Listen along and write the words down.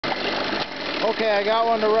Okay, I got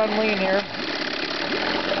one to run lean here.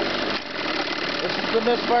 This is the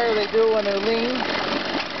misfire they do when they're lean.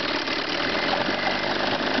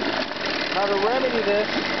 How to remedy this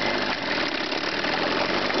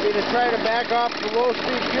would be to try to back off the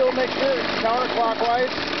low-speed fuel mixture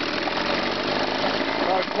counterclockwise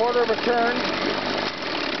about a quarter of a turn.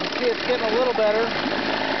 You see it's getting a little better.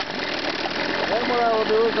 Then what I will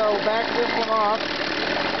do is I will back this one off.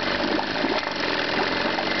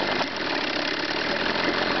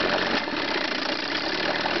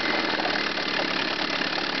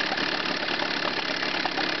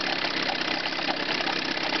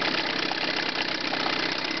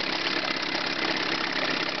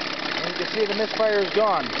 And you can see the misfire is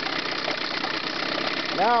gone.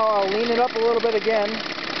 Now I'll lean it up a little bit again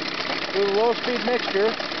through the low speed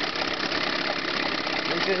mixture.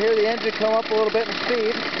 You should hear the engine come up a little bit in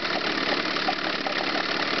speed.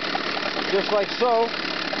 Just like so.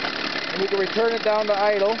 And you can return it down to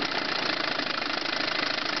idle.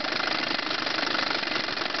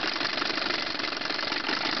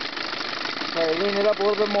 Try to lean it up a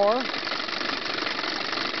little bit more.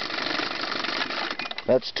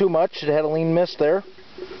 That's too much. It had a lean miss there.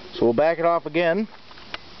 So we'll back it off again.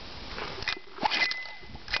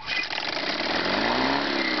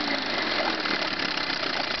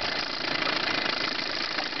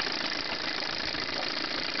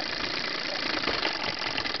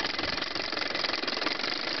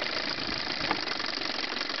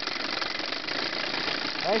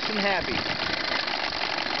 Nice and happy.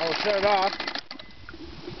 I will shut it off.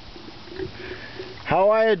 How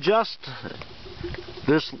I adjust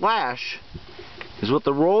this lash is with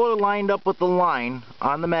the roller lined up with the line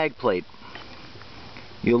on the mag plate.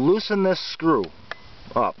 You loosen this screw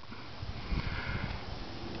up.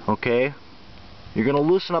 Okay? You're going to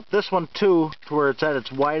loosen up this one too to where it's at its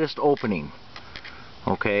widest opening.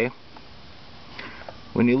 Okay?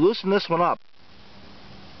 When you loosen this one up,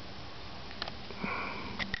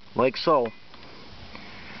 like so,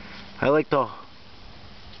 I like to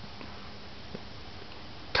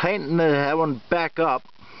tighten that one back up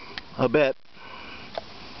a bit,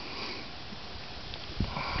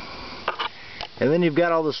 and then you've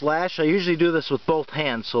got all this lash. I usually do this with both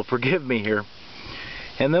hands, so forgive me here.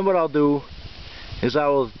 And then what I'll do is I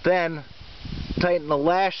will then tighten the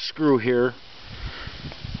lash screw here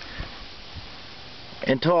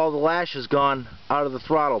until all the lash is gone out of the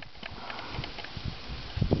throttle.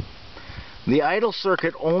 The idle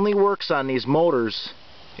circuit only works on these motors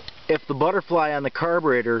if the butterfly on the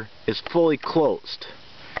carburetor is fully closed.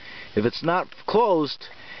 If it's not closed,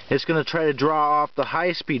 it's going to try to draw off the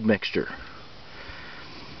high-speed mixture.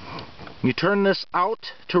 You turn this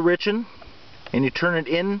out to richen, and you turn it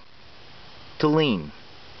in to lean.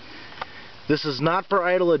 This is not for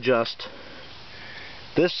idle adjust.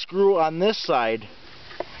 This screw on this side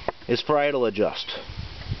is for idle adjust.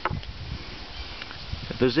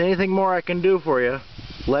 If there's anything more I can do for you,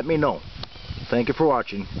 let me know. Thank you for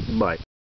watching. Bye.